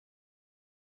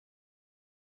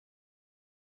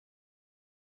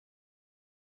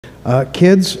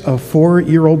Kids of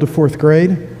 4-year-old to 4th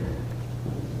grade,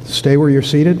 stay where you're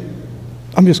seated.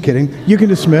 I'm just kidding. You can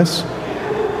dismiss.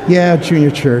 Yeah,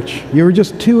 junior church. You were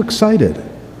just too excited.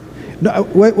 No,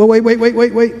 wait.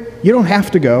 You don't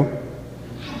have to go.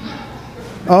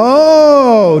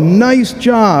 Oh, nice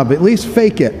job. At least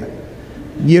fake it.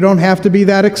 You don't have to be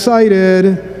that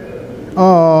excited.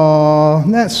 Oh,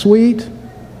 isn't that sweet?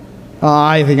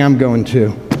 I think I'm going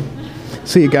to.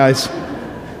 See you guys.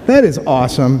 That is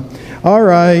awesome. All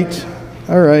right.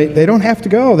 They don't have to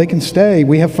go. They can stay.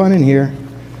 We have fun in here.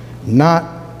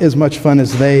 Not as much fun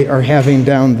as they are having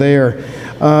down there.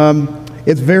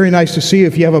 It's very nice to see.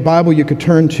 If you have a Bible, you could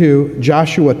turn to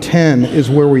Joshua 10 is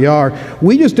where we are.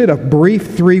 We just did a brief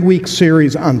 3-week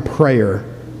series on prayer.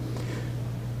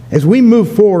 As we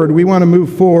move forward, we want to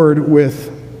move forward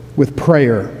with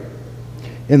prayer.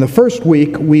 In the first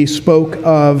week, we spoke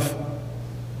of,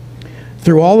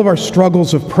 through all of our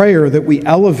struggles of prayer, that we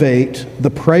elevate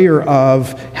the prayer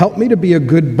of, help me to be a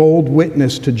good, bold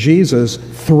witness to Jesus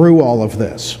through all of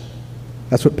this.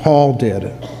 That's what Paul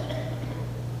did.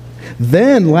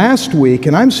 Then last week,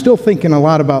 and I'm still thinking a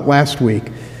lot about last week,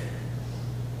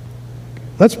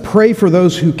 let's pray for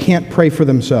those who can't pray for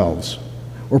themselves,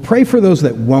 or pray for those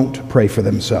that won't pray for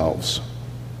themselves.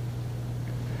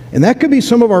 And that could be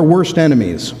some of our worst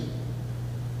enemies.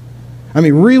 I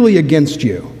mean, really against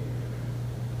you.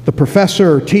 The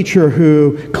professor or teacher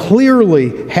who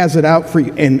clearly has it out for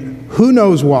you, and who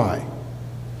knows why.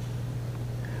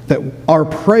 That our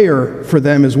prayer for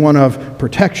them is one of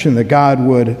protection, that God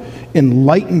would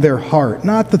enlighten their heart.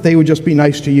 Not that they would just be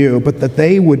nice to you, but that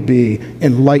they would be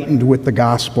enlightened with the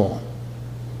gospel.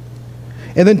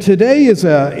 And then today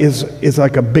is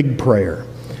like a big prayer.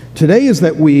 Today is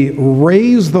that we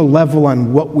raise the level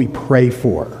on what we pray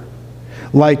for.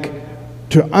 Like,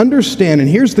 to understand, and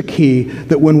here's the key,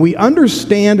 that when we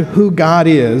understand who God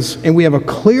is and we have a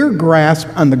clear grasp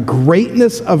on the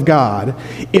greatness of God,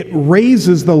 it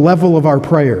raises the level of our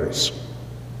prayers.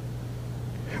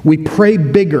 We pray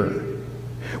bigger.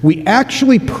 We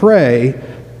actually pray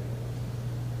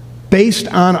based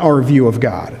on our view of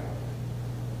God.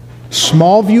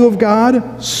 Small view of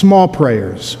God, small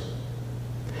prayers.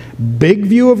 Big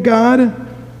view of God,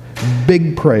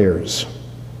 big prayers.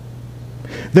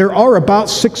 There are about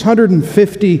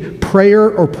 650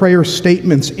 prayer or prayer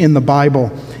statements in the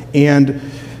Bible, and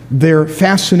they're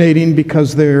fascinating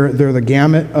because they're the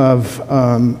gamut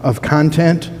of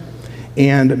content,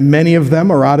 and many of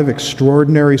them are out of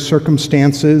extraordinary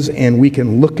circumstances, and we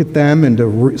can look at them and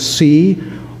to see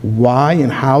why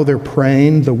and how they're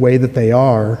praying the way that they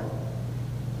are.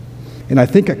 And I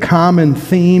think a common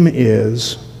theme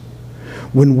is,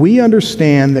 when we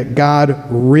understand that God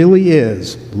really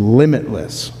is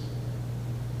limitless,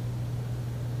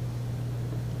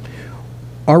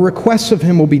 our requests of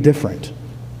Him will be different.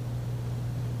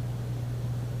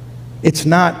 It's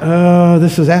not,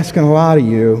 this is asking a lot of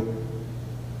you.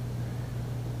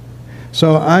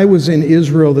 So I was in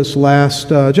Israel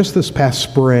just this past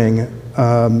spring,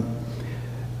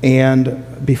 and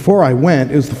before I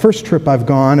went, it was the first trip I've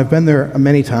gone. I've been there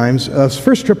many times. It was the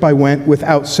first trip I went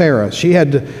without Sarah. She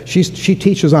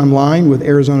teaches online with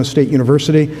Arizona State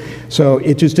University, so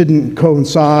it just didn't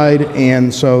coincide,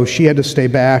 and so she had to stay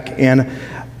back. And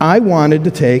I wanted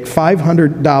to take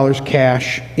 $500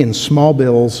 cash in small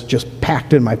bills just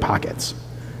packed in my pockets.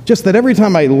 Just that every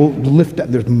time I lift up,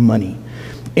 there's money.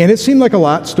 And it seemed like a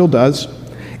lot, still does.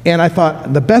 And I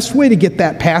thought the best way to get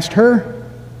that past her,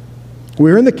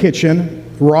 we were in the kitchen.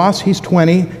 Ross, he's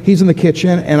 20, he's in the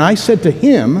kitchen, and I said to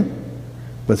him,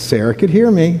 but Sarah could hear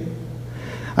me,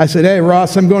 I said, hey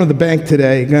Ross, I'm going to the bank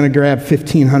today, going to grab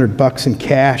 $1,500 in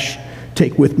cash,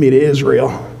 take with me to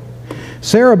Israel.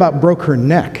 Sarah about broke her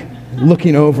neck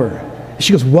looking over.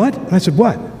 She goes, what? And I said,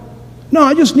 what? No,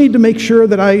 I just need to make sure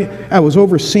that I was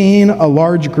overseeing a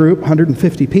large group,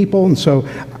 150 people, and so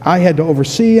I had to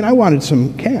oversee, and I wanted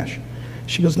some cash.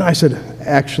 She goes, no, I said,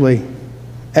 actually,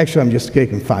 I'm just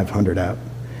taking 500 out.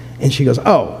 And she goes,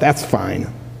 oh, that's fine.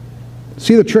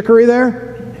 See the trickery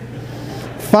there?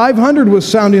 500 was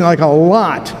sounding like a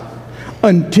lot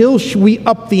until we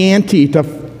upped the ante to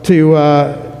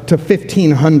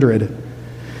 1,500.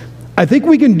 I think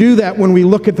we can do that when we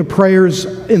look at the prayers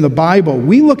in the Bible.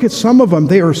 We look at some of them,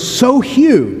 they are so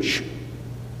huge.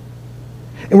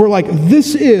 And we're like,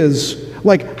 this is,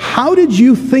 like, how did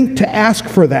you think to ask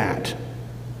for that?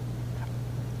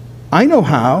 I know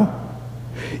how.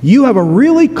 You have a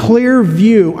really clear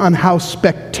view on how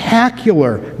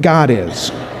spectacular God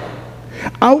is.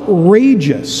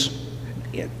 Outrageous.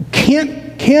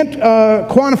 Can't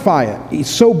quantify it. He's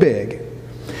so big.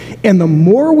 And the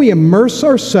more we immerse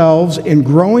ourselves in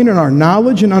growing in our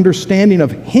knowledge and understanding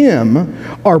of Him,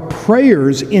 our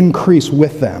prayers increase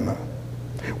with them.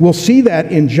 We'll see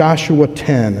that in Joshua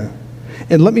 10.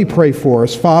 And let me pray for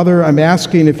us. Father, I'm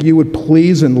asking if you would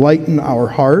please enlighten our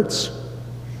hearts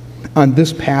on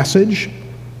this passage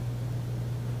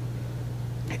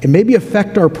and maybe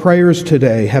affect our prayers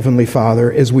today, Heavenly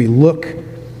Father, as we look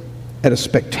at a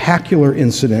spectacular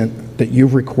incident that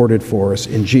you've recorded for us.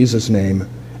 In Jesus' name,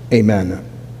 amen.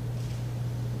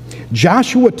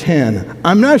 Joshua 10.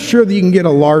 I'm not sure that you can get a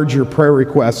larger prayer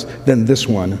request than this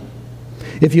one.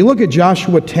 If you look at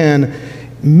Joshua 10,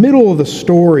 middle of the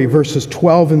story, verses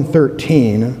 12 and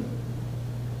 13,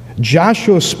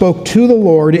 Joshua spoke to the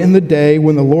Lord in the day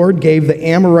when the Lord gave the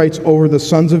Amorites over the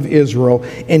sons of Israel,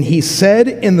 and he said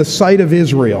in the sight of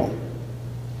Israel,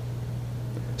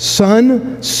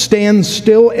 "Sun, stand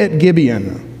still at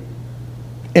Gibeon,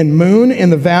 and moon in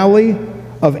the valley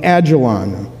of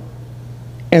Ajalon."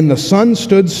 And the sun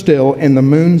stood still, and the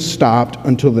moon stopped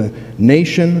until the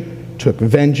nation took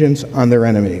vengeance on their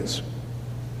enemies.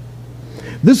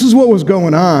 This is what was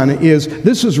going on.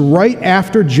 This is right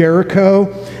after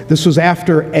Jericho. This was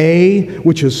after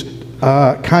which is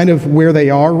kind of where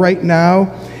they are right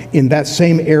now, in that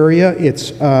same area.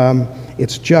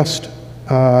 It's just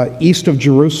east of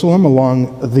Jerusalem,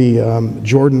 along the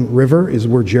Jordan River is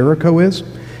where Jericho is,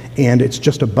 and it's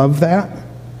just above that.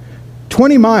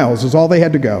 20 miles is all they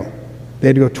had to go. They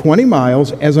had to go 20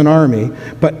 miles as an army,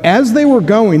 but as they were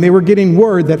going, they were getting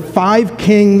word that 5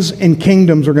 kings and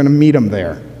kingdoms were going to meet them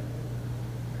there.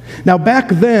 Now back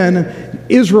then,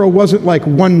 Israel wasn't like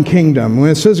one kingdom. When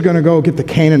it says going to go get the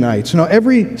Canaanites,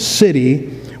 every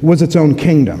city was its own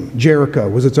kingdom. Jericho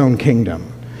was its own kingdom.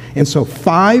 And so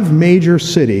 5 major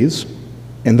cities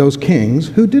and those kings,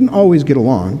 who didn't always get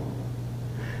along,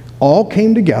 all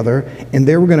came together and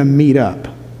they were going to meet up.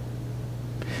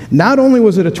 Not only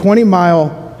was it a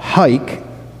 20-mile hike,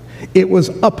 it was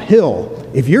uphill.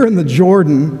 If you're in the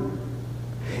Jordan,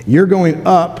 you're going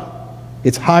up.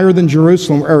 It's higher than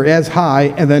Jerusalem, or as high,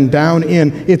 and then down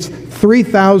in. It's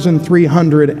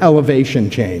 3,300 elevation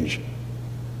change.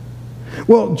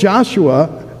 Well,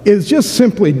 Joshua is just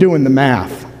simply doing the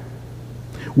math.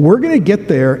 We're going to get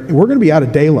there, and we're going to be out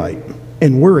of daylight,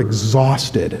 and we're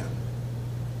exhausted.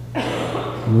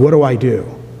 What do I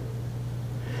do?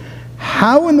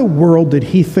 How in the world did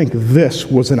he think this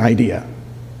was an idea?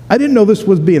 I didn't know this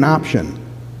would be an option.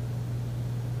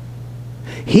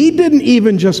 He didn't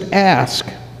even just ask,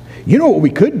 what we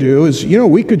could do is,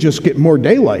 we could just get more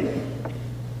daylight.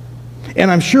 And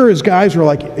I'm sure his guys were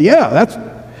like, yeah,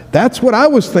 that's what I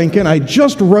was thinking. I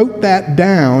just wrote that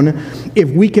down. If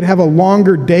we could have a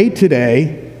longer day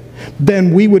today,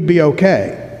 then we would be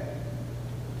okay.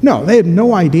 No, they had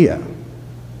no idea.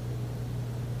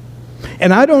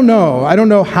 And I don't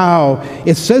know how.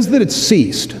 It says that it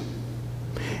ceased.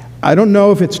 I don't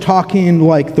know if it's talking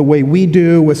like the way we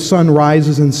do with sun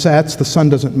rises and sets. The sun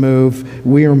doesn't move,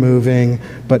 we are moving,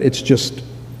 but it's just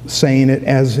saying it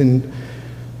as in,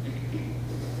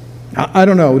 I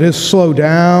don't know, it is slow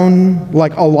down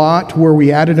like a lot where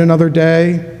we added another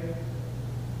day.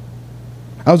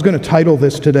 I was going to title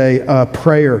this today,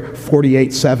 Prayer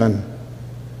 48/7.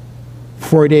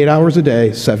 48 hours a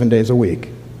day, 7 days a week.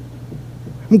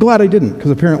 I'm glad I didn't,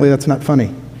 because apparently that's not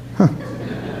funny. Huh.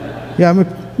 Yeah,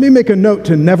 let me make a note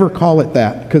to never call it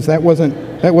that, because that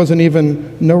wasn't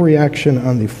even, no reaction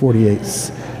on the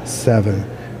 48/7.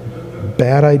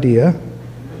 Bad idea.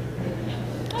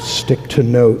 Stick to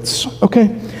notes.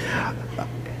 Okay.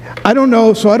 I don't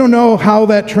know how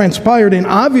that transpired, and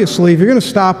obviously if you're going to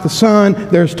stop the sun,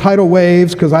 there's tidal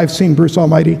waves, because I've seen Bruce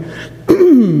Almighty,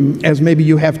 as maybe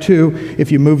you have too,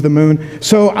 if you move the moon.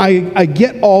 So I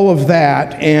get all of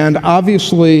that, and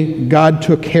obviously God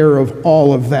took care of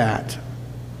all of that.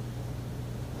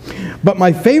 But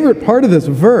my favorite part of this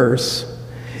verse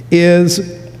is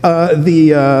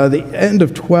the end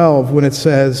of 12 when it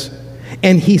says,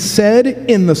 "And he said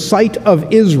in the sight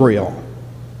of Israel,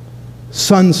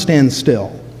 sun stand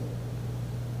still."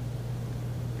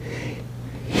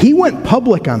 He went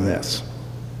public on this.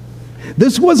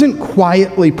 This wasn't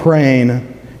quietly praying,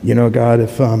 God,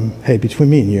 if, hey, between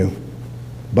me and you,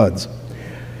 buds,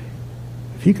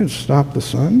 if you can stop the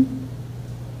sun.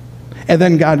 And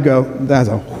then God go, that's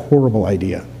a horrible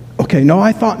idea. Okay, no,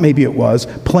 I thought maybe it was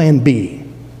plan B.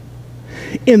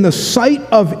 In the sight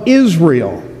of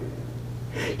Israel,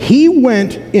 he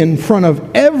went in front of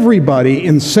everybody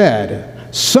and said,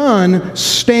 "Sun,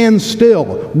 stand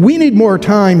still. We need more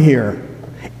time here."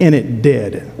 And it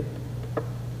did.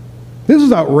 This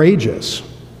is outrageous.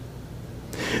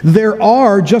 There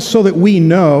are, just so that we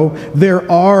know,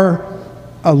 there are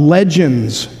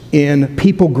legends in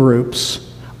people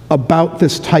groups about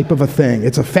this type of a thing.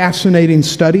 It's a fascinating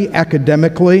study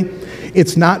academically.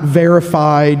 It's not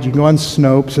verified. You can go on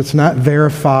Snopes. It's not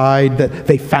verified that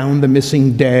they found the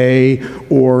missing day,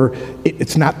 or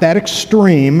it's not that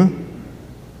extreme.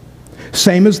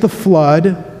 Same as the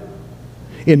flood.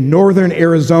 In northern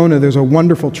Arizona, there's a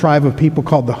wonderful tribe of people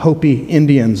called the Hopi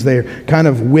Indians. They're kind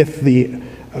of with the,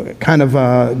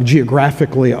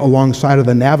 geographically alongside of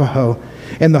the Navajo.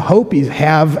 And the Hopis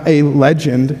have a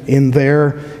legend in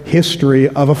their history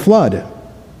of a flood.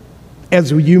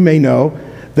 As you may know,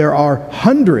 there are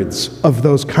hundreds of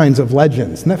those kinds of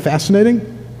legends. Isn't that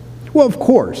fascinating? Well, of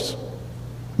course.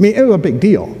 I mean, it was a big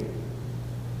deal.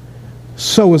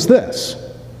 So was this.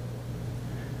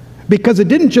 Because it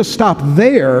didn't just stop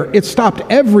there, it stopped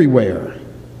everywhere.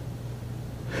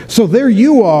 So there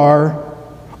you are,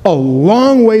 a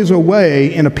long ways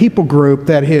away in a people group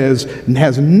that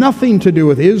has nothing to do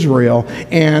with Israel,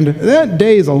 and that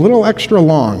day is a little extra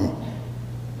long.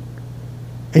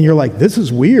 And you're like, this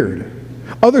is weird.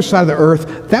 Other side of the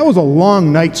earth, that was a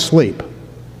long night's sleep.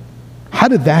 How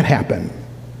did that happen?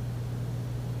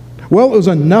 Well, it was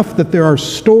enough that there are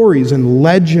stories and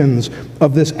legends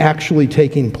of this actually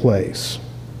taking place.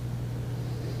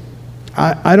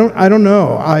 I don't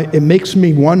know. It makes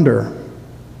me wonder,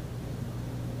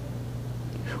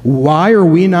 why are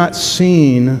we not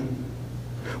seeing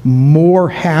more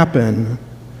happen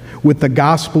with the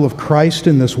gospel of Christ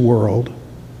in this world?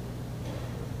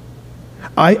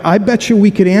 I bet you we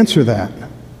could answer that.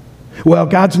 Well,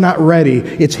 God's not ready.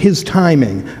 It's His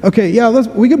timing. Okay, yeah,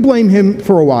 we could blame Him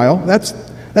for a while. That's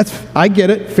I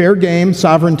get it. Fair game,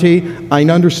 sovereignty. I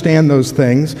understand those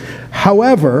things.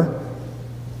 However,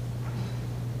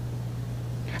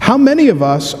 how many of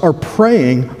us are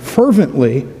praying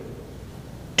fervently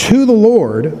to the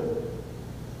Lord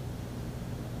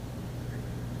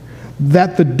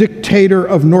that the dictator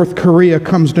of North Korea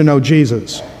comes to know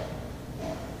Jesus?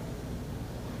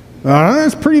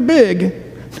 That's pretty big.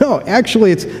 No,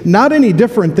 actually, it's not any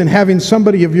different than having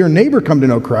somebody of your neighbor come to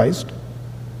know Christ.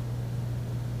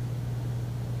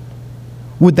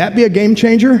 Would that be a game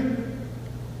changer?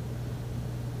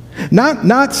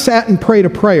 Not sat and prayed a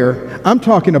prayer. I'm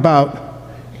talking about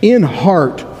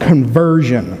in-heart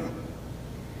conversion.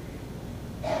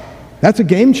 That's a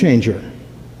game changer.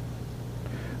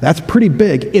 That's pretty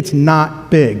big. It's not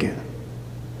big.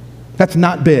 That's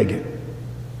not big.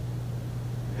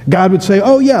 God would say,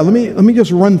 oh yeah, let me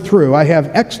just run through. I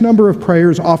have X number of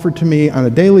prayers offered to me on a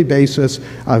daily basis.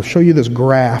 I'll show you this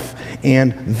graph.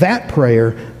 And that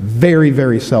prayer, very,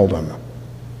 very seldom.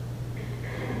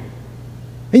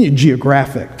 And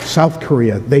geographic, South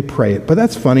Korea, they pray it. But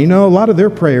that's funny. No, a lot of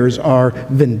their prayers are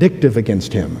vindictive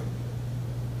against Him.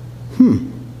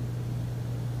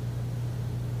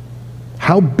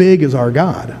 How big is our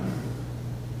God?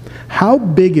 How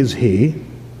big is He?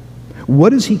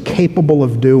 What is He capable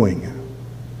of doing?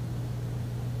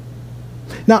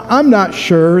 Now, I'm not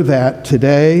sure that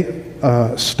today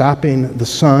stopping the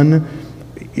sun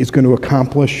is going to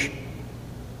accomplish,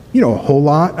 a whole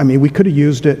lot. I mean, we could have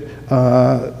used it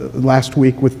last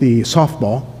week with the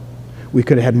softball. We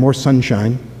could have had more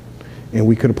sunshine, and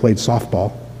we could have played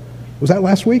softball. Was that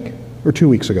last week or 2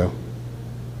 weeks ago?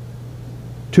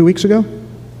 2 weeks ago?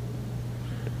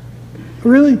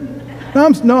 Really?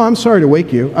 No, I'm sorry to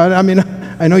wake you. I mean,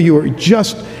 I know you were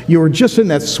just in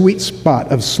that sweet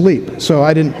spot of sleep. So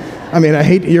I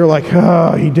hate, you're like,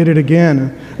 oh, he did it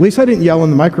again. At least I didn't yell in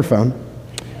the microphone.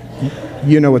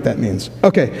 You know what that means.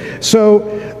 Okay, so,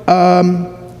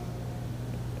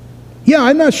 yeah,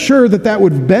 I'm not sure that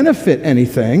would benefit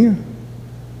anything.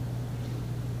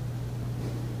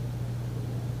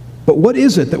 But what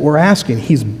is it that we're asking?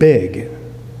 He's big.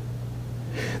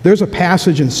 There's a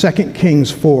passage in 2 Kings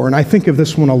 4, and I think of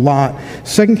this one a lot.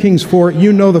 2 Kings 4,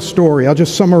 you know the story. I'll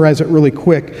just summarize it really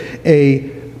quick. A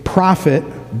prophet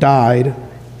died,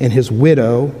 and his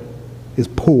widow is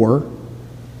poor,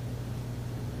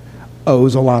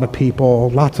 owes a lot of people,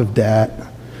 lots of debt,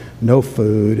 no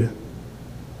food.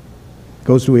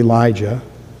 Goes to Elijah,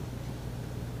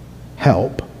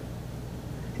 help.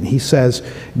 And he says,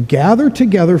 gather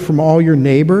together from all your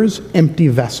neighbors empty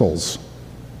vessels.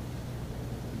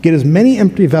 Get as many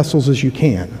empty vessels as you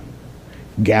can.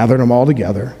 Gather them all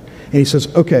together. And he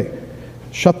says, okay,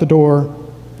 shut the door,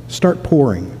 start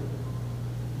pouring.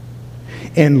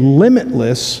 And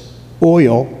limitless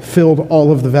oil filled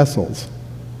all of the vessels.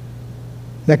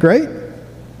 Isn't that great?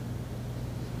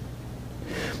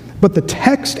 But the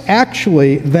text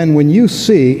actually, then when you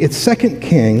see, it's 2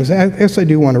 Kings, I guess I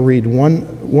do want to read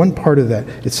one part of that.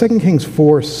 It's 2 Kings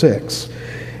 4:6.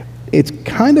 it's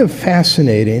kind of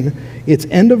fascinating. It's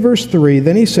end of verse 3.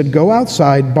 Then he said, go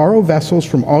outside, borrow vessels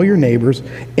from all your neighbors,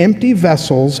 empty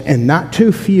vessels and not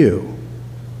too few.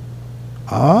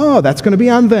 Oh, that's going to be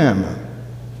on them.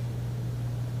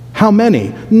 How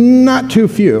many? Not too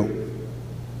few.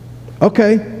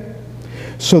 Okay.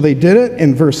 So they did it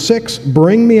in verse 6.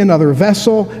 Bring me another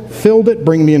vessel. Filled it.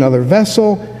 Bring me another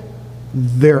vessel.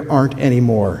 There aren't any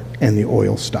more. And the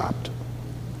oil stopped.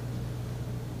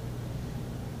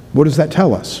 What does that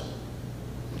tell us?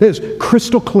 It is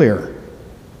crystal clear.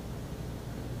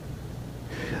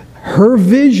 Her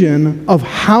vision of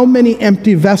how many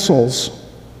empty vessels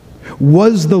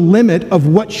was the limit of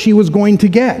what she was going to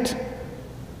get.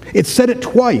 It said it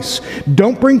twice.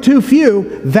 Don't bring too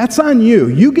few. That's on you.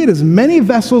 You get as many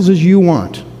vessels as you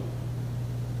want.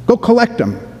 Go collect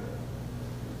them.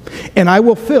 And I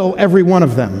will fill every one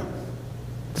of them.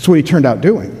 That's what he turned out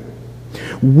doing.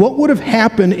 What would have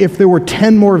happened if there were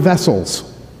 10 more vessels?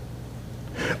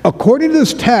 According to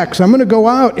this text, I'm going to go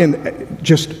out and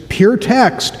just pure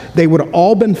text, they would have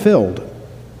all been filled.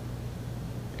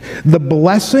 The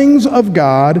blessings of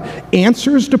God,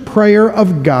 answers to prayer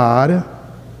of God,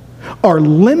 are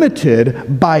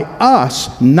limited by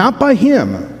us, not by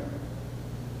Him.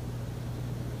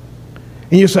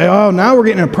 And you say, oh, now we're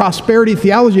getting a prosperity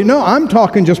theology. No, I'm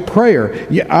talking just prayer.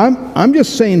 Yeah, I'm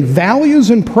just saying values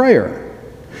in prayer.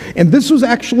 And this was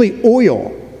actually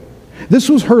oil. This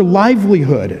was her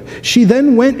livelihood. She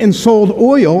then went and sold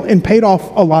oil and paid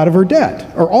off a lot of her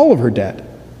debt, or all of her debt.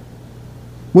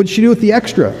 What did she do with the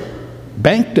extra?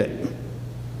 Banked it.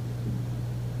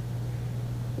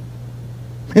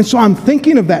 And so I'm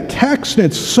thinking of that text, and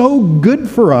it's so good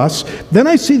for us. Then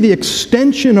I see the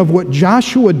extension of what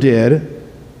Joshua did,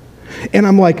 and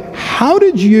I'm like, how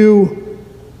did you...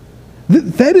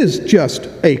 That is just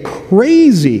a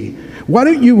crazy... Why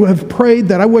don't you have prayed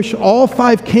that I wish all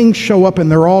 5 kings show up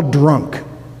and they're all drunk?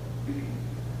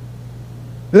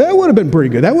 That would have been pretty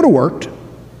good. That would have worked.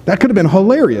 That could have been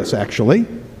hilarious, actually.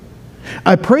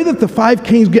 I pray that the 5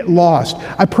 kings get lost.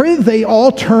 I pray that they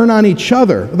all turn on each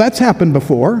other. That's happened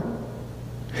before.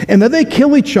 And that they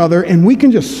kill each other and we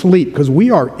can just sleep because we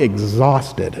are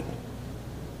exhausted.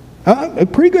 A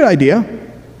pretty good idea.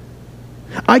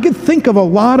 I could think of a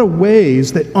lot of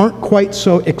ways that aren't quite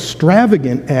so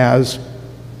extravagant as,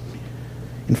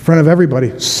 in front of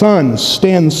everybody, sun,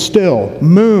 stand still,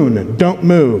 moon, don't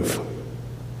move.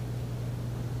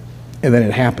 And then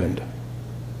it happened.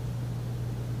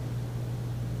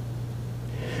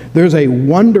 There's a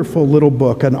wonderful little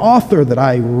book. An author that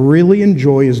I really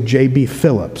enjoy is J.B.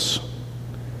 Phillips. Are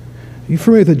you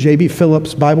familiar with the J.B.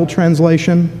 Phillips Bible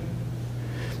translation?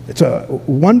 It's a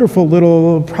wonderful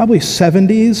little, probably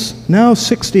 70s, no,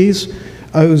 60s.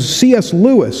 It was C.S.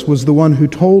 Lewis was the one who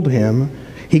told him.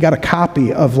 He got a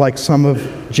copy of like some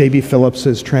of J.B.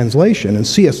 Phillips's translation. And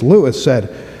C.S. Lewis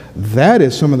said, that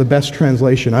is some of the best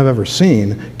translation I've ever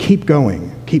seen. Keep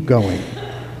going, keep going.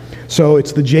 So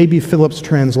it's the J.B. Phillips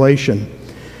translation.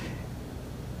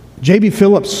 J.B.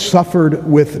 Phillips suffered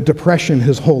with depression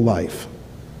his whole life.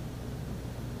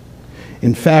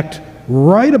 In fact,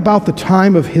 right about the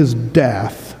time of his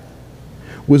death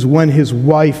was when his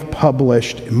wife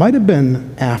published, it might have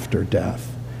been after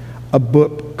death, a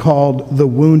book called The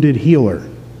Wounded Healer.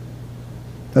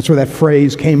 That's where that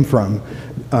phrase came from.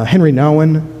 Henry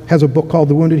Nouwen has a book called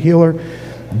The Wounded Healer.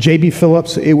 J.B.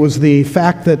 Phillips, it was the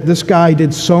fact that this guy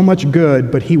did so much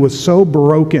good, but he was so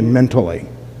broken mentally.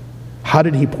 How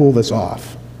did he pull this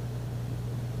off?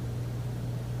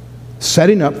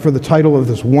 Setting up for the title of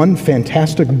this one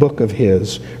fantastic book of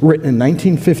his, written in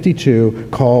 1952,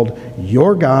 called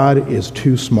Your God is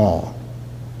Too Small.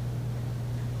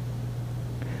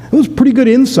 It was pretty good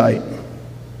insight.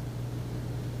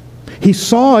 He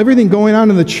saw everything going on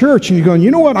in the church, and you're going,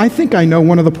 you know what, I think I know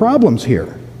one of the problems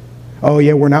here. Oh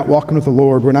yeah, we're not walking with the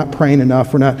Lord, we're not praying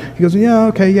enough, we're not... He goes, yeah,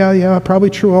 okay, yeah, probably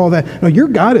true, all that. No, your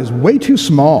God is way too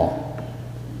small.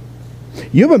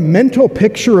 You have a mental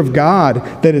picture of God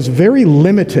that is very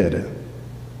limited.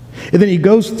 And then he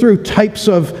goes through types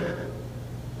of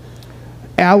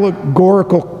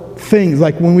allegorical things,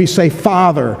 like when we say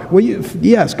Father. Well,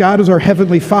 yes, God is our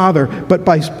Heavenly Father, but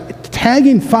by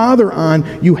tagging Father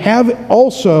on, you have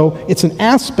also, it's an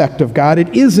aspect of God.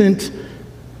 It isn't,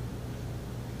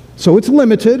 so it's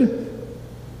limited.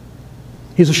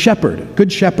 He's a shepherd,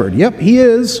 good shepherd. Yep, he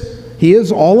is. He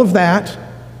is all of that.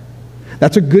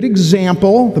 That's a good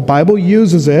example. The Bible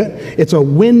uses it. It's a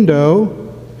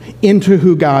window into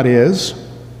who God is.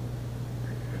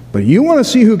 But you want to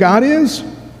see who God is?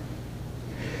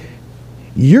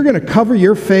 You're going to cover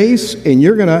your face and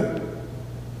you're going to,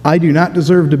 I do not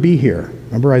deserve to be here.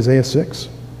 Remember Isaiah 6?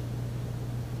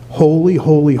 Holy,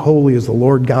 holy, holy is the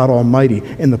Lord God Almighty,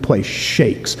 and the place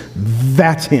shakes.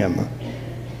 That's him.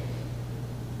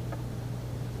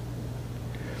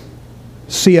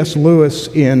 C.S. Lewis,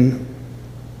 in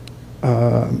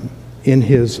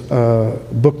his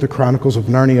book, The Chronicles of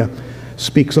Narnia,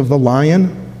 speaks of the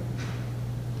lion.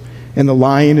 And the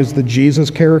lion is the Jesus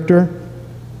character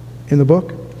in the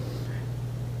book.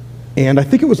 And I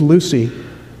think it was Lucy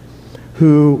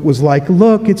who was like,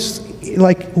 look,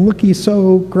 he's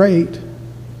so great.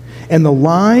 And the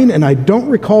line, and I don't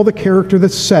recall the character that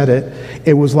said it,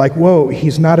 it was like, whoa,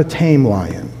 he's not a tame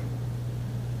lion.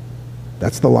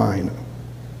 That's the line.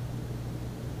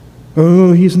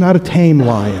 Oh, he's not a tame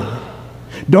lion.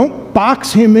 Don't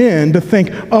box him in to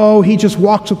think, oh, he just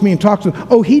walks with me and talks with me.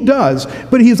 Oh, he does,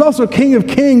 but he's also King of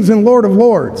Kings and Lord of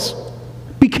Lords.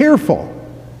 Be careful.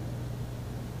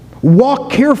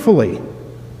 Walk carefully.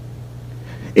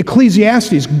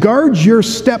 Ecclesiastes, guard your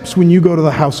steps when you go to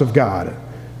the house of God.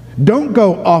 Don't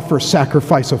go offer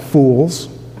sacrifice of fools.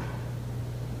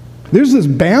 There's this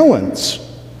balance.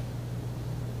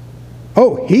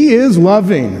 Oh, he is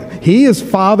loving. He is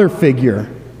father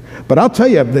figure. But I'll tell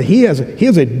you that he has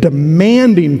a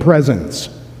demanding presence.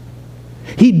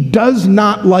 He does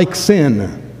not like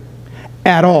sin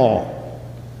at all.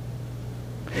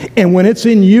 And when it's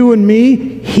in you and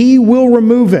me, he will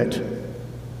remove it.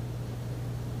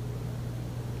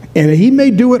 And he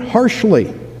may do it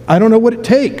harshly. I don't know what it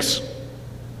takes.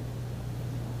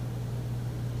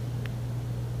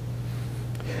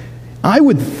 I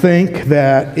would think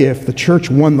that if the church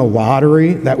won the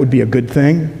lottery, that would be a good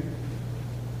thing.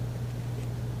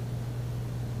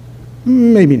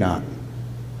 Maybe not.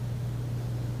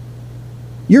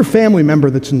 Your family member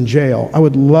that's in jail, I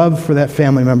would love for that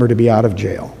family member to be out of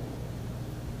jail.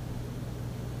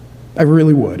 I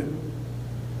really would.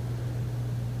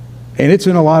 And it's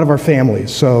in a lot of our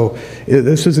families, so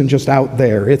this isn't just out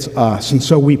there, it's us. And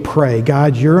so we pray,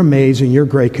 God, you're amazing, you're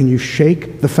great. Can you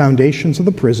shake the foundations of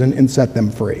the prison and set them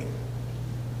free?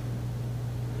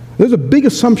 There's a big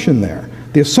assumption there.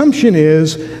 The assumption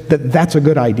is that that's a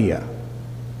good idea.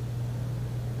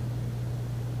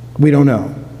 We don't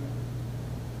know.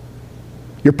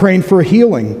 You're praying for a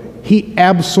healing. He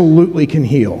absolutely can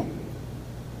heal.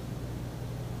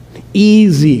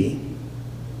 Easy.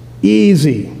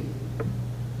 Easy.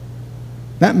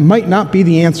 That might not be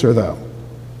the answer, though.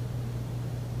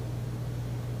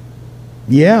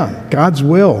 Yeah, God's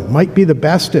will might be the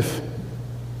best if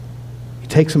he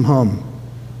takes him home.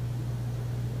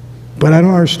 But I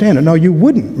don't understand it. No, you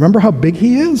wouldn't. Remember how big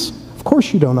he is? Of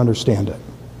course you don't understand it.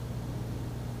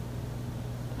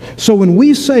 So when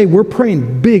we say we're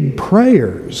praying big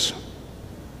prayers,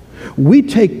 we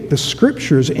take the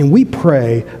scriptures and we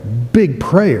pray big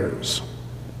prayers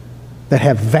that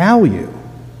have value.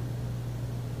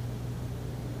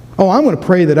 Oh, I'm going to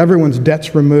pray that everyone's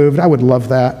debt's removed. I would love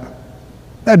that.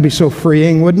 That'd be so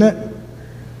freeing, wouldn't it?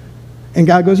 And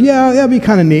God goes, yeah, that'd be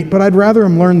kind of neat, but I'd rather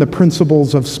him learn the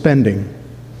principles of spending.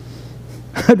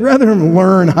 I'd rather him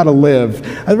learn how to live.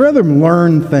 I'd rather him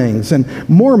learn things. And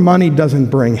more money doesn't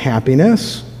bring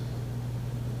happiness.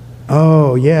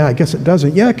 Oh, yeah, I guess it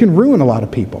doesn't. Yeah, it can ruin a lot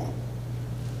of people.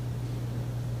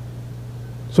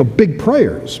 So big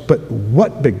prayers, but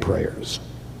what big prayers?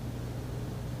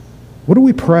 What do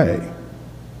we pray?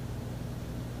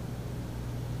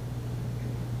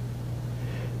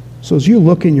 So as you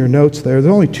look in your notes there are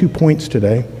only 2 points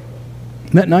today.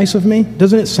 Isn't that nice of me?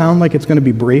 Doesn't it sound like it's going to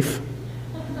be brief?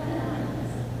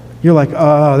 You're like,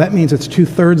 oh, that means it's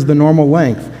 2/3 the normal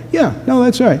length. Yeah, no,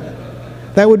 that's right.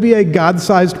 That would be a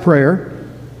God-sized prayer.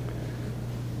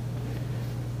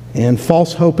 And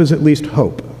false hope is at least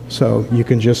hope. So you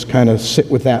can just kind of sit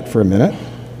with that for a minute.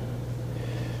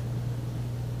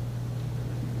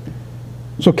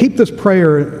 So keep this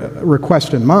prayer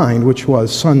request in mind, which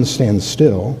was, sun, stand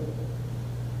still.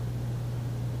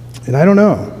 And I don't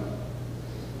know.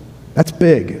 That's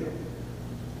big.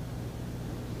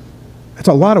 That's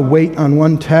a lot of weight on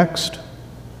one text.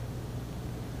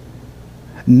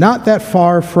 Not that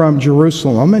far from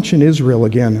Jerusalem. I'll mention Israel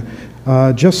again.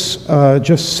 Just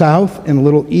south and a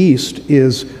little east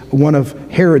is one of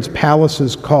Herod's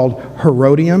palaces called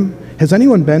Herodium. Has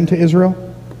anyone been to Israel?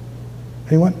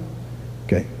 Anyone?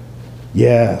 Okay.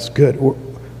 Yes, good.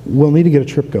 We'll need to get a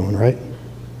trip going, right?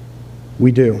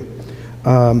 We do.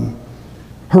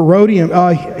 Herodium,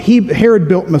 Herod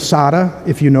built Masada,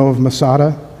 if you know of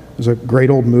Masada. There's a great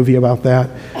old movie about that.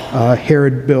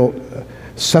 Herod built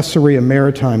Caesarea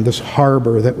Maritime, this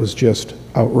harbor that was just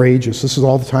outrageous. This is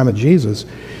all the time of Jesus.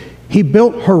 He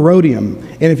built Herodium,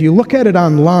 and if you look at it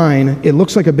online, it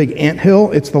looks like a big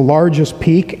anthill. It's the largest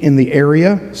peak in the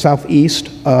area, southeast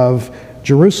of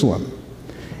Jerusalem.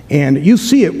 And you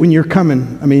see it when you're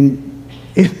coming. I mean,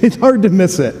 it's hard to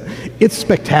miss it. It's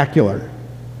spectacular.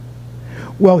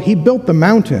 Well, he built the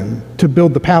mountain to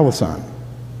build the palace on.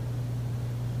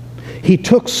 He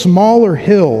took smaller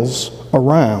hills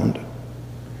around,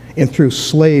 and through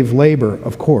slave labor,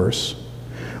 of course,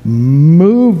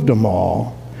 moved them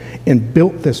all and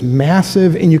built this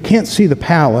massive, and you can't see the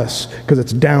palace because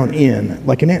it's down in,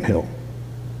 like an anthill.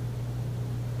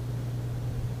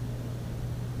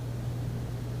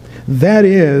 That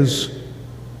is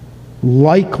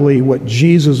likely what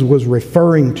Jesus was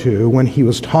referring to when he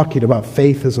was talking about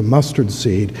faith as a mustard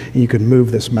seed, and you could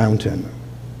move this mountain.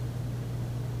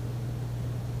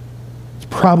 It's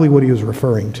probably what he was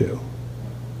referring to.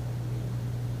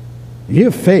 You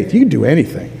have faith, you can do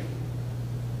anything.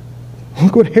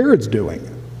 Look what Herod's doing.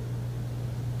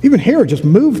 Even Herod just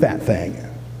moved that thing.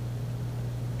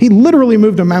 He literally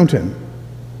moved a mountain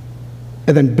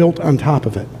and then built on top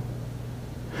of it.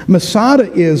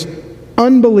 Masada is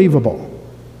unbelievable.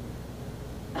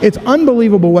 It's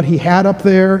unbelievable what he had up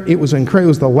there. It was incredible. It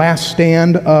was the last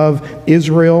stand of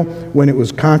Israel when it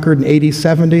was conquered in AD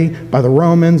 70 by the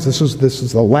Romans. This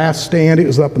is the last stand. It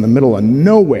was up in the middle of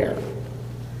nowhere.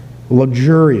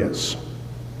 Luxurious.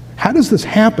 How does this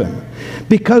happen?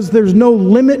 Because there's no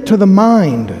limit to the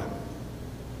mind.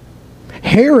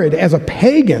 Herod, as a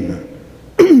pagan,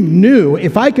 knew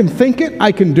if I can think it,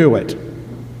 I can do it.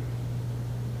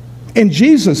 And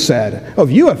Jesus said, oh,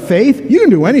 if you have faith, you can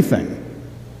do anything.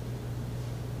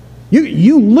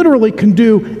 You literally can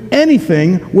do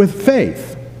anything with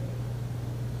faith.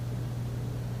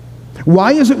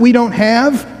 Why is it we don't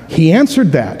have? He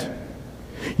answered that.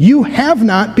 You have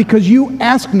not because you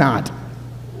ask not.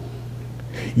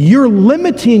 You're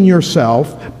limiting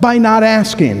yourself by not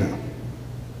asking.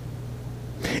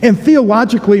 And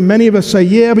theologically, many of us say,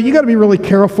 yeah, but you got to be really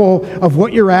careful of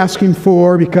what you're asking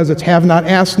for because it's have not,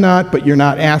 ask not, but you're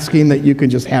not asking that you can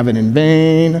just have it in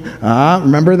vain.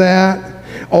 Remember that?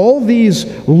 All these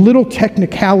little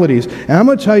technicalities. And I'm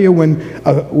going to tell you,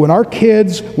 when our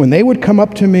kids, when they would come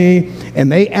up to me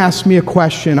and they ask me a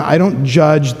question, I don't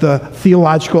judge the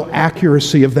theological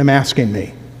accuracy of them asking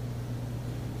me.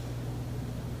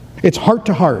 It's heart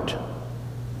to heart.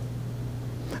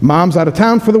 Mom's out of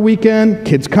town for the weekend.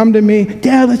 Kids come to me.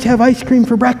 Dad, let's have ice cream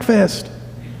for breakfast.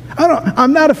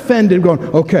 I'm not offended going,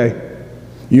 okay,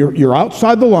 you're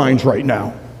outside the lines right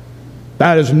now.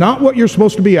 That is not what you're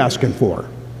supposed to be asking for.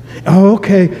 Oh,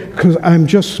 okay, because I'm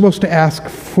just supposed to ask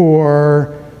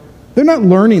for... They're not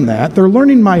learning that. They're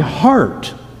learning my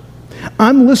heart.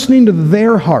 I'm listening to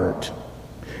their heart.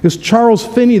 It's Charles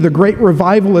Finney, the great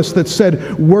revivalist, that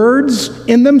said, words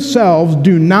in themselves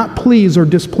do not please or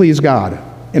displease God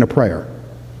in a prayer.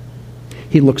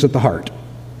 He looks at the heart.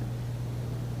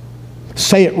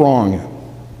 Say it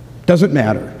wrong. Doesn't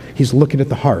matter. He's looking at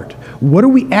the heart. What are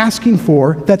we asking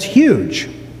for that's huge?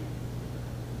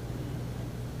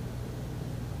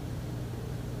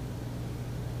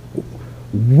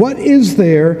 What is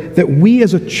there that we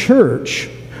as a church,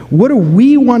 what do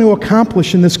we want to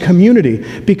accomplish in this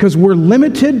community? Because we're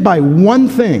limited by one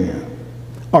thing,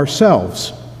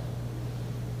 ourselves.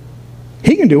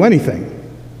 He can do anything.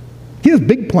 He has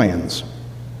big plans.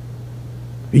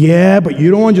 Yeah, but you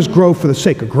don't want to just grow for the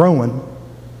sake of growing.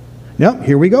 Yep,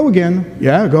 here we go again.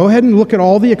 Yeah, go ahead and look at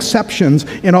all the exceptions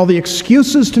and all the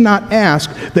excuses to not ask,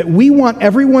 that we want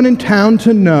everyone in town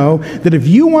to know that if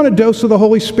you want a dose of the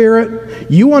Holy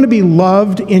Spirit, you want to be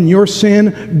loved in your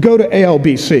sin, go to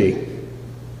ALBC.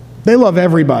 They love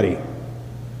everybody.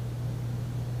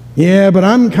 Yeah, but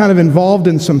I'm kind of involved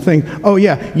in something. Oh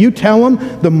yeah, you tell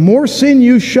them, the more sin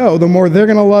you show, the more they're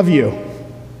going to love you.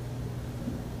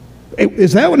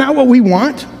 Is that not what we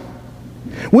want?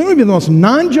 We want to be the most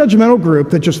non-judgmental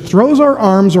group that just throws our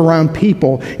arms around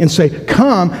people and say,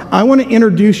 come, I want to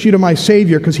introduce you to my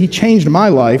Savior because He changed my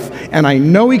life, and I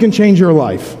know He can change your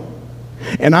life.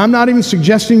 And I'm not even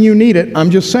suggesting you need it. I'm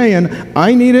just saying,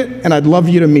 I need it, and I'd love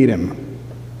you to meet Him.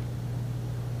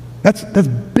 That's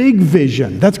big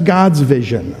vision. That's God's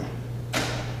vision.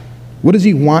 What does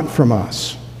He want from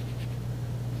us?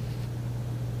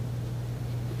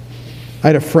 I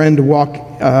had a friend walk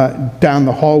down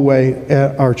the hallway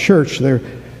at our church. There are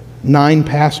 9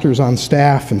 pastors on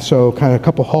staff, and so kind of a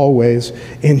couple hallways.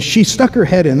 And she stuck her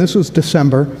head in. This was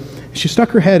December. She stuck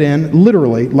her head in,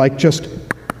 literally, like just,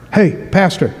 hey,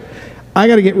 pastor, I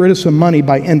got to get rid of some money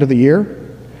by end of the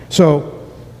year. So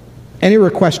any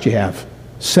request you have,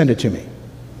 send it to me.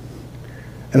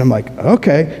 And I'm like,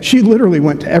 okay. She literally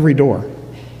went to every door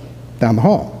down the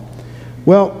hall.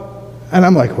 Well, and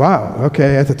I'm like, wow,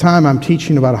 okay. At the time, I'm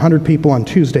teaching about 100 people on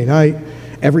Tuesday night,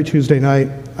 every Tuesday night.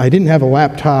 I didn't have a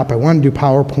laptop. I wanted to do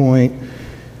PowerPoint.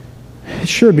 It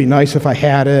sure would be nice if I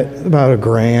had it, about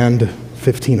 $1,000,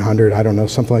 $1,500, I don't know,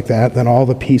 something like that. Then all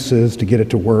the pieces to get it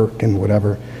to work and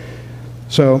whatever.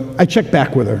 So I checked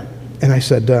back with her, and I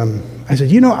said,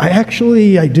 you know,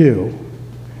 I do.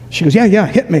 She goes, yeah,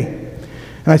 hit me.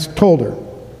 And I told her.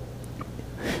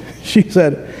 She goes,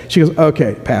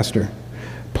 okay, Pastor,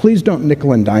 please don't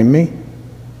nickel and dime me.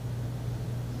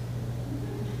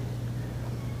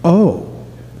 Oh,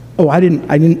 I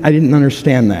didn't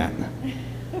understand that.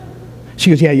 She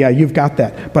goes, yeah, you've got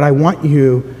that. But I want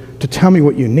you to tell me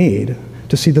what you need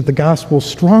to see that the gospel's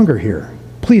stronger here.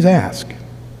 Please ask.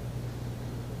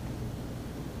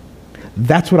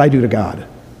 That's what I do to God.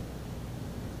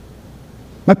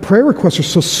 My prayer requests are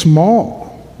so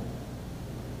small.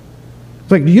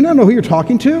 It's like, do you not know who you're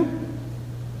talking to?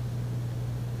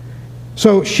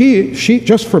 So she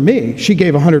just for me, she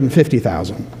gave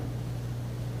 $150,000.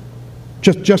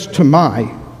 Just to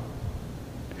my.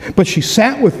 But she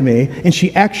sat with me and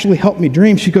she actually helped me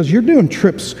dream. She goes, you're doing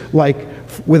trips like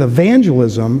with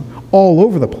evangelism all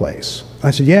over the place. I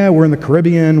said, yeah, we're in the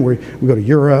Caribbean, we go to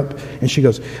Europe. And she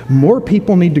goes, more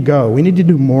people need to go. We need to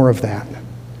do more of that.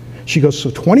 She goes,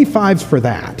 so 25's for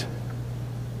that.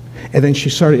 And then she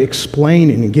started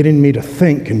explaining and getting me to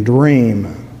think and dream.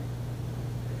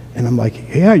 And I'm like,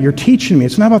 yeah, you're teaching me.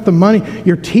 It's not about the money.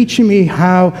 You're teaching me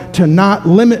how to not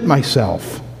limit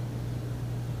myself.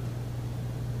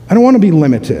 I don't want to be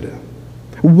limited.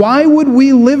 Why would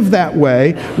we live that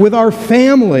way with our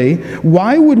family?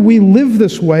 Why would we live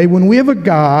this way when we have a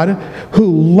God who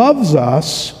loves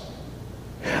us,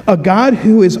 a God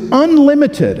who is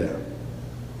unlimited?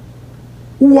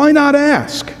 Why not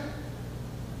ask?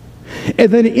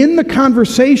 And then in the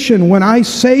conversation, when I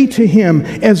say to him,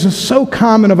 as is so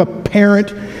common of a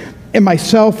parent and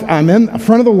myself, I'm in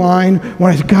front of the line,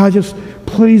 when I say, God, just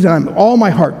please, and I'm all my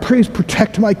heart, please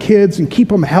protect my kids and keep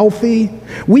them healthy.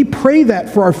 We pray that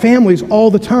for our families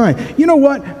all the time. You know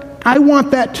what? I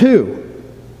want that too.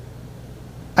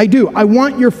 I do. I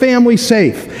want your family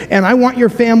safe, and I want your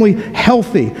family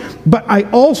healthy. But I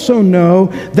also know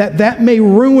that that may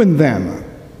ruin them.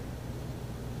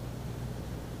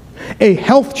 A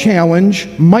health challenge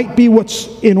might be what's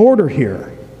in order here.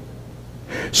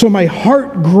 So my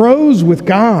heart grows with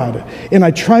God, and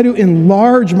I try to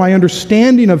enlarge my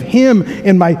understanding of him,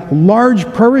 and my large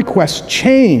prayer requests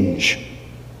change.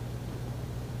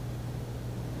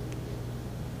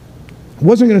 I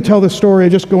wasn't going to tell this story,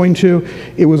 I'm just going to.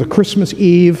 It was a Christmas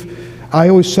Eve. I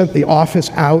always sent the office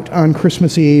out on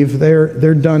Christmas Eve.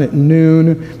 They're done at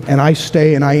noon, and I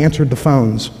stay and I answered the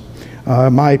phones.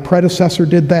 My predecessor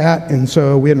did that, and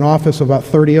so we had an office of about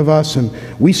 30 of us, and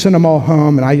we sent them all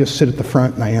home, and I just sit at the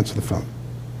front and I answer the phone.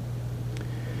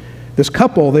 This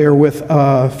couple, they were with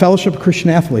Fellowship of Christian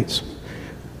Athletes.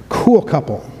 Cool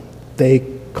couple.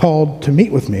 They called to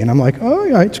meet with me, and I'm like, oh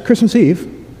yeah, it's Christmas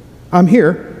Eve. I'm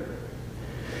here.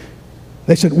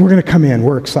 They said, we're going to come in.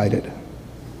 We're excited.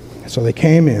 So they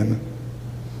came in,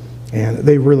 and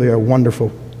they really are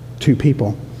wonderful two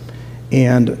people.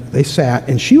 And they sat,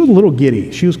 and she was a little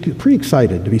giddy. She was pretty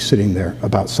excited to be sitting there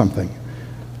about something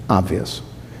obvious.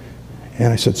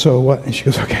 And I said, so what? And she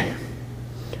goes, okay.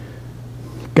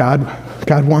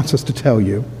 God wants us to tell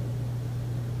you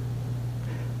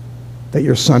that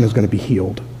your son is going to be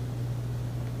healed.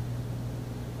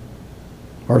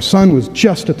 Our son was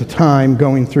just at the time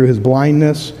going through his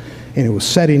blindness, and it was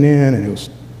setting in, and it was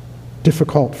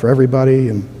difficult for everybody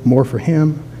and more for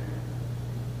him.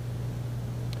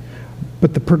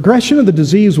 But the progression of the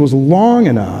disease was long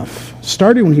enough,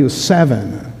 started when he was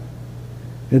 7.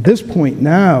 At this point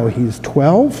now, he's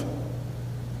 12.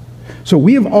 So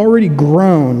we have already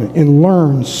grown and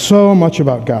learned so much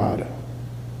about God.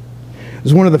 It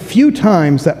was one of the few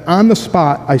times that on the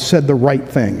spot I said the right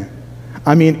thing.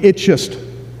 I mean,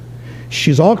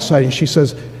 she's all excited. She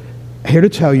says, here to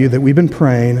tell you that we've been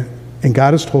praying, and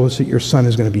God has told us that your son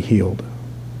is going to be healed.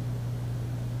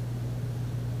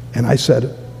 And I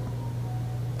said,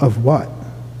 of what?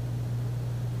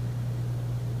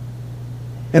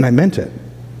 And I meant it.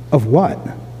 Of what?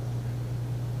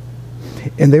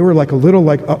 And they were like a little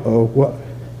like, uh-oh, what?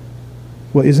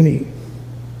 Well, isn't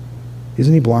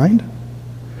he blind?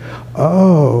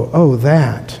 Oh,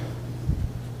 that.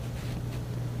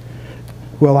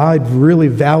 Well, I'd really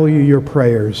value your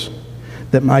prayers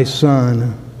that my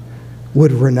son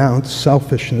would renounce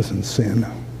selfishness and sin.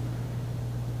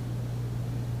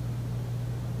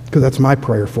 Because that's my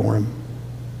prayer for him.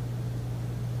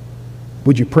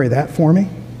 Would you pray that for me?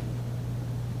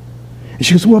 And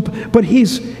she goes, well, but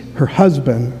her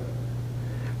husband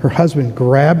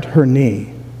grabbed her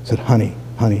knee, said, honey,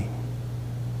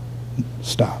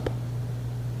 stop.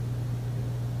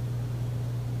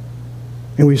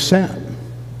 And we sat.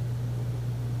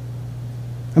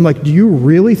 I'm like, do you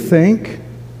really think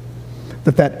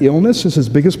that that illness is his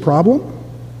biggest problem?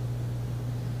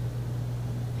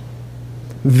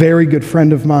 Very good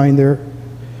friend of mine there.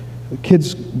 The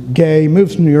kid's gay,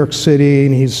 moves to New York City,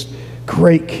 and he's a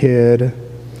great kid.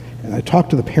 And I talk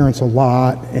to the parents a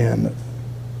lot, and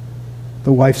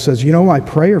the wife says, you know, my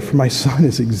prayer for my son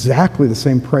is exactly the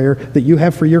same prayer that you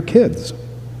have for your kids.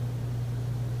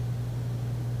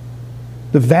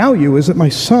 The value is that my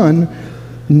son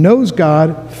knows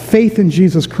God, faith in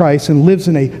Jesus Christ, and lives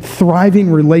in a thriving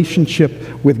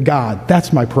relationship with God.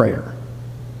 That's my prayer.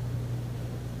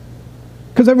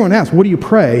 Because everyone asks, what do you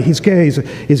pray? He's gay.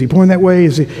 Is he born that way?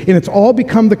 And it's all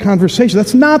become the conversation.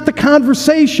 That's not the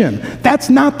conversation. That's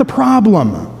not the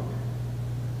problem.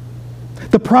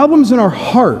 The problem's in our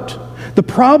heart. The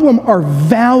problem are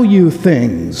value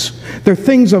things. They're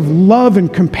things of love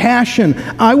and compassion.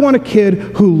 I want a kid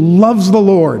who loves the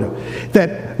Lord,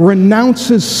 that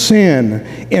renounces sin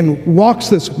and walks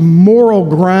this moral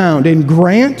ground. And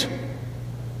Grant,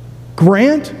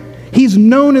 he's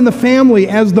known in the family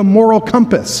as the moral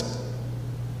compass.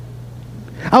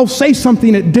 I'll say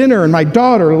something at dinner and my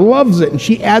daughter loves it and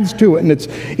she adds to it and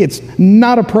it's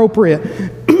not appropriate.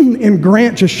 And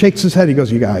Grant just shakes his head. He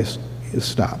goes, you guys,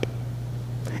 stop.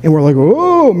 And we're like,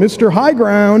 oh, Mr. High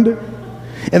Ground.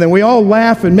 And then we all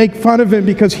laugh and make fun of him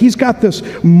because he's got this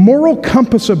moral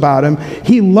compass about him.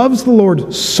 He loves the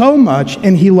Lord so much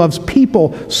and he loves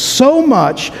people so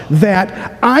much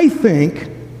that I think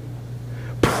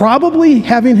probably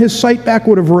having his sight back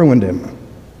would have ruined him.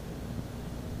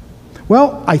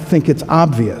 Well, I think it's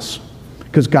obvious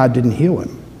because God didn't heal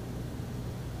him.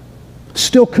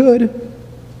 Still could.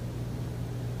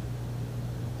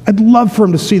 I'd love for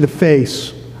him to see the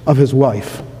face of his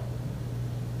wife.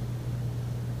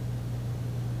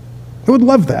 I would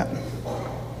love that.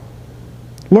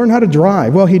 Learn how to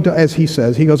drive. Well, as he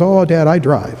says, he goes, oh, Dad, I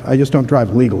drive. I just don't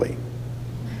drive legally.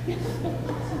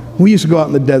 We used to go out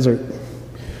in the desert,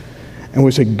 and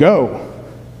we'd say, go.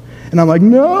 And I'm like,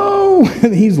 no.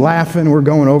 And he's laughing. We're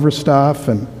going over stuff.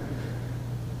 And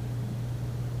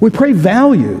we pray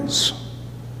values.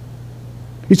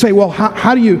 You say, well,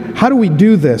 how do we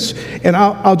do this? And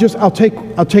I'll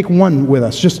take one with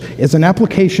us, just as an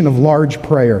application of large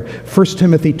prayer. 1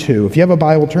 Timothy 2. If you have a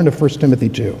Bible, turn to 1 Timothy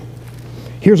 2.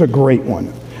 Here's a great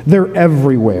one. They're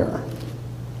everywhere.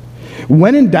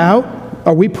 When in doubt,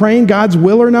 are we praying God's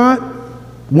will or not?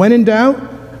 When in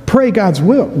doubt, pray God's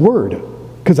word,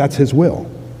 because that's his will.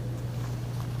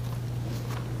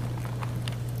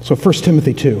 So 1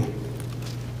 Timothy 2.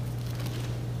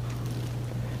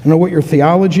 I don't know what your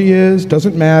theology is,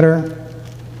 doesn't matter.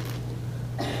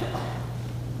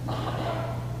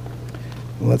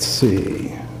 Let's see.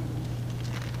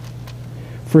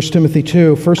 1 Timothy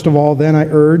 2, first of all, then I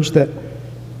urge that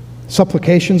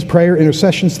supplications, prayer,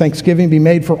 intercessions, thanksgiving be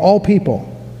made for all people,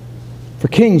 for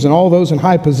kings and all those in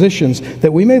high positions,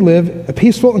 that we may live a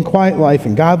peaceful and quiet life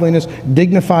in godliness,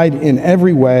 dignified in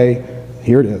every way.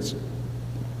 Here it is.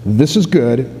 This is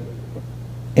good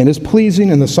and is pleasing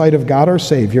in the sight of God our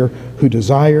Savior, who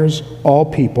desires all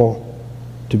people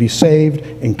to be saved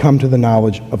and come to the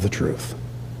knowledge of the truth.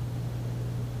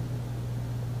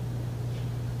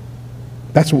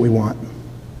 That's what we want.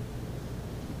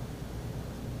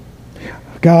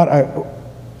 God,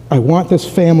 I want this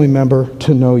family member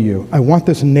to know you. I want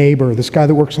this neighbor, this guy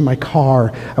that works in my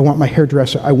car. I want my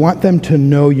hairdresser. I want them to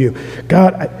know you.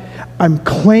 God, I'm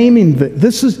claiming that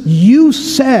this is, you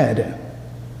said.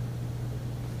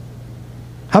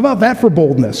 How about that for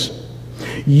boldness?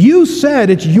 You said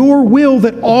it's your will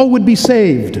that all would be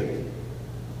saved.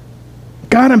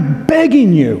 God, I'm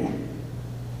begging you.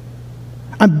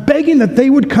 I'm begging that they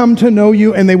would come to know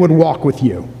you and they would walk with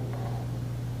you.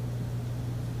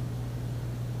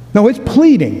 No, it's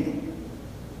pleading.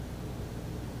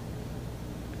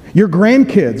 Your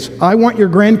grandkids, I want your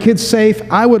grandkids safe.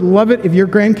 I would love it if your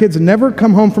grandkids never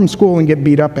come home from school and get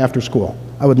beat up after school.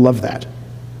 I would love that.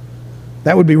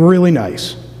 That would be really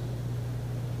nice.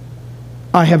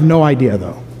 I have no idea,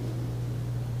 though.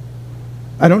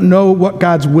 I don't know what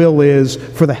God's will is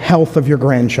for the health of your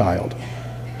grandchild.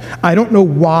 I don't know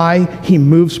why he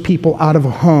moves people out of a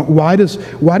home. Why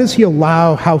does he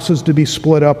allow houses to be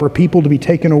split up or people to be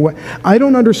taken away? I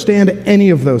don't understand any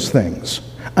of those things.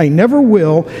 I never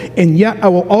will, and yet I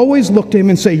will always look to him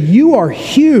and say, you are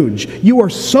huge. You are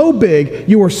so big.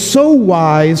 You are so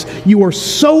wise. You are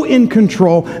so in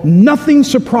control. Nothing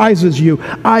surprises you.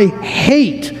 I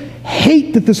hate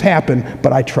that this happened,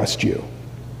 but I trust you.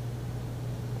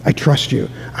 I trust you.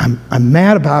 I'm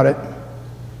mad about it.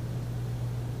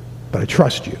 but I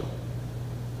trust you.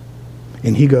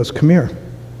 And he goes, come here.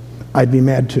 I'd be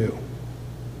mad too.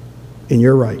 And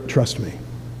you're right, trust me.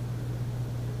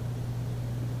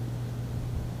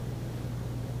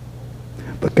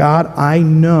 But God, I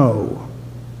know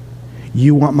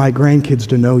you want my grandkids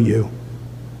to know you.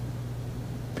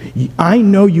 I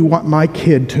know you want my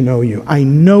kid to know you. I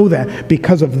know that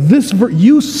because of this verse.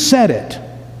 You said it.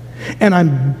 And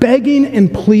I'm begging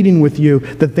and pleading with you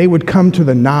that they would come to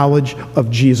the knowledge of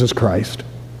Jesus Christ.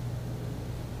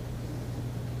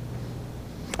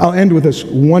 I'll end with this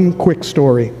one quick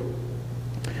story.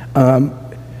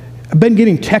 I've been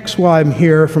getting texts while I'm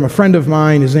here from a friend of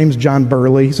mine. His name's John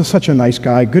Burley. He's such a nice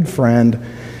guy, good friend.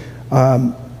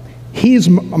 He's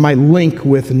my link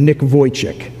with Nick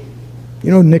Vujicic.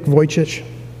 You know Nick Vujicic?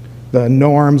 The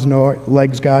no arms, no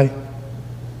legs guy?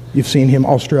 You've seen him,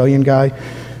 Australian guy.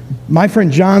 My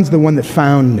friend John's the one that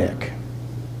found Nick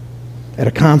at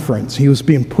a conference. He was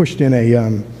being pushed in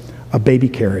a baby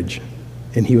carriage,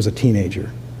 and he was a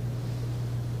teenager.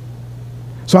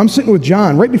 So I'm sitting with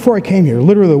John right before I came here,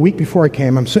 literally a week before I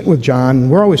came. I'm sitting with John,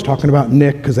 and we're always talking about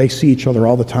Nick because they see each other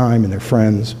all the time and they're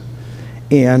friends.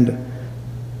 And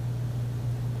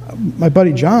my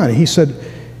buddy John, he said,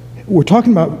 we're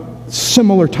talking about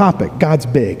similar topic, God's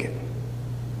big.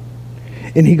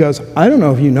 And he goes, I don't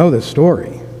know if you know this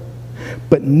story,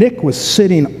 but Nick was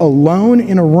sitting alone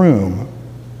in a room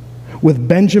with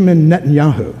Benjamin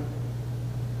Netanyahu.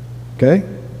 Okay?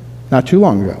 Not too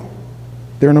long ago.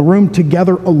 They're in a room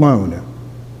together alone,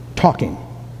 talking.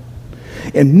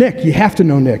 And Nick, you have to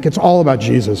know Nick. It's all about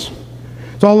Jesus.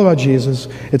 It's all about Jesus.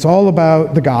 It's all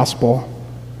about the gospel.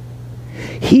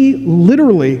 He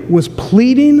literally was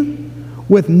pleading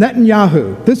with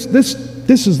Netanyahu.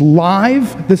 This is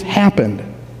live. This happened.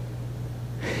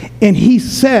 And he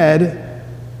said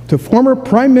to former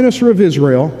Prime Minister of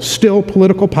Israel, still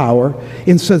political power,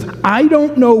 and says, I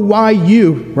don't know why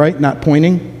you, right, not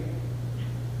pointing,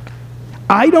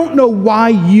 I don't know why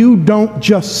you don't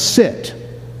just sit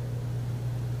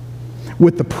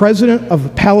with the president of the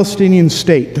Palestinian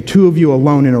state, the two of you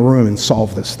alone in a room, and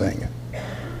solve this thing.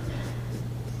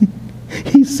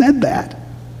 He said that.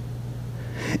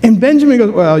 And Benjamin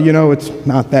goes, well, you know, it's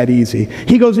not that easy.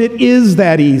 He goes, it is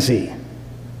that easy.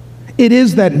 It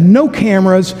is that no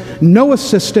cameras, no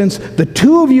assistants, the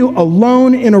two of you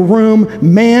alone in a room,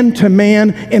 man to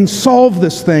man, and solve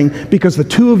this thing because the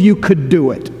two of you could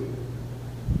do it.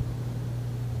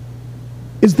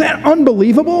 Is that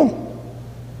unbelievable?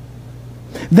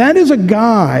 That is a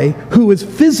guy who is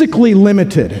physically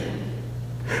limited,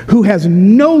 who has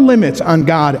no limits on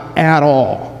God at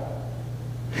all.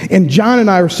 And John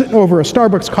and I are sitting over a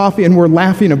Starbucks coffee and we're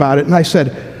laughing about it. And I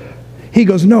said, he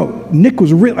goes, no, Nick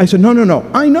was real. I said,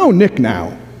 no, I know Nick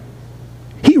now.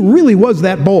 He really was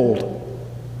that bold.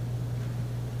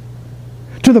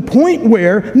 To the point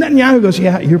where Netanyahu goes,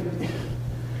 yeah, you're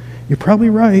probably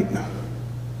right.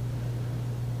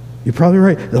 You're probably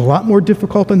right. It's a lot more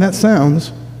difficult than that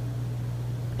sounds.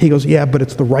 He goes, yeah, but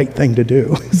it's the right thing to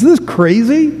do. Is this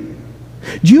crazy?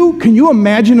 Can you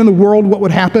imagine in the world what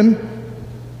would happen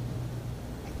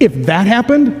if that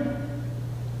happened?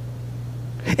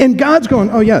 And God's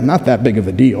going, oh yeah, not that big of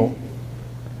a deal.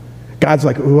 God's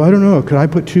like, oh, I don't know, could I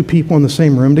put two people in the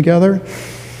same room together?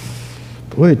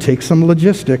 Boy, it takes some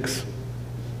logistics.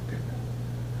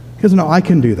 He goes, no, I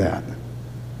can do that.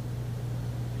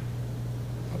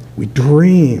 We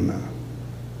dream.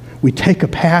 We take a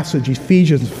passage,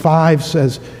 Ephesians 5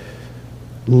 says,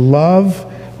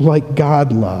 love like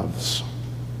God loves.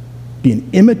 Be an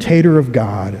imitator of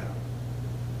God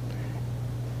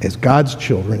as God's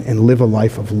children and live a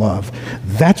life of love.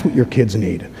 That's what your kids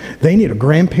need. They need a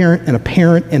grandparent and a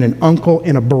parent and an uncle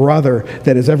and a brother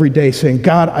that is every day saying,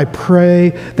 God, I pray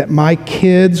that my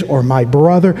kids or my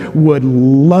brother would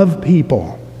love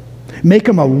people. Make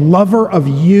them a lover of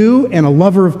you and a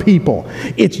lover of people.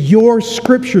 It's your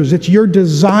scriptures. It's your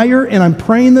desire, and I'm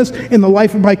praying this in the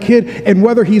life of my kid. And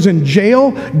whether he's in jail,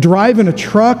 driving a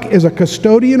truck as a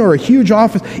custodian or a huge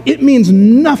office, it means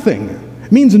nothing.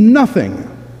 It means nothing.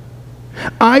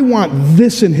 I want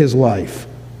this in his life.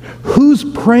 Who's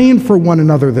praying for one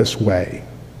another this way?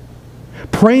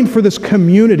 Praying for this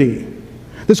community.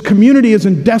 This community is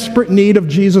in desperate need of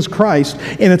Jesus Christ,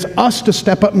 and it's us to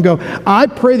step up and go, I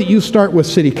pray that you start with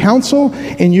city council,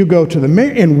 and you go to the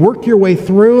mayor and work your way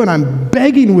through, and I'm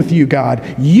begging with you,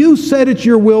 God. You said it's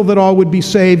your will that all would be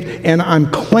saved, and I'm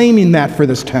claiming that for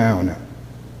this town.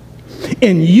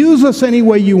 And use us any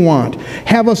way you want.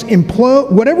 Have us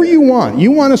implode, whatever you want.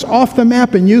 You want us off the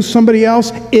map and use somebody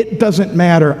else? It doesn't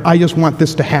matter. I just want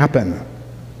this to happen.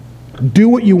 Do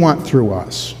what you want through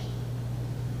us.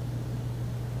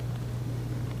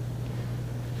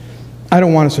 I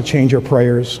don't want us to change our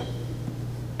prayers.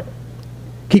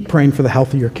 Keep praying for the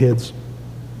health of your kids.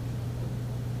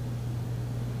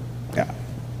 Yeah.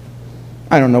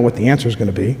 I don't know what the answer is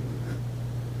going to be.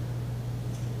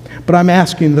 But I'm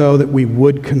asking, though, that we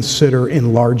would consider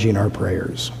enlarging our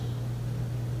prayers.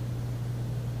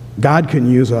 God can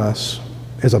use us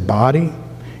as a body,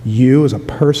 you as a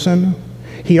person.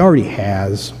 He already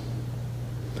has.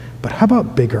 But how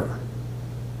about bigger?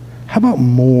 How about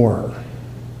more?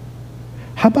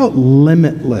 How about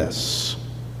limitless?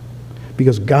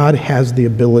 Because God has the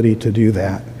ability to do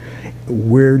that.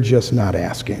 We're just not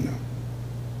asking.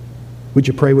 Would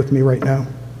you pray with me right now?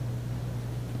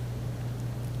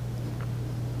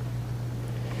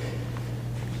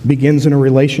 Begins in a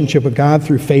relationship with God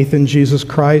through faith in Jesus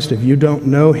Christ. If you don't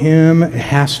know Him, it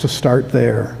has to start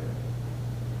there.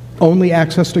 Only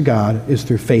access to God is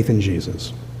through faith in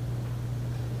Jesus.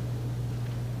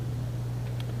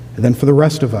 And then for the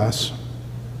rest of us,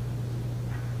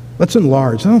 let's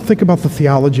enlarge. Don't think about the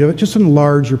theology of it. Just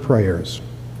enlarge your prayers.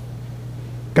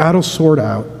 God will sort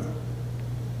out.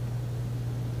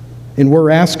 And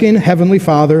we're asking, Heavenly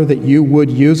Father, that you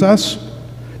would use us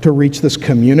to reach this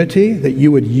community, that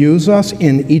you would use us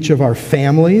in each of our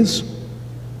families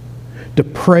to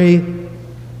pray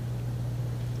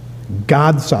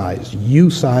God-sized,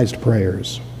 you-sized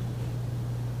prayers.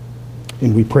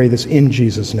 And we pray this in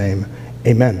Jesus' name.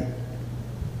 Amen.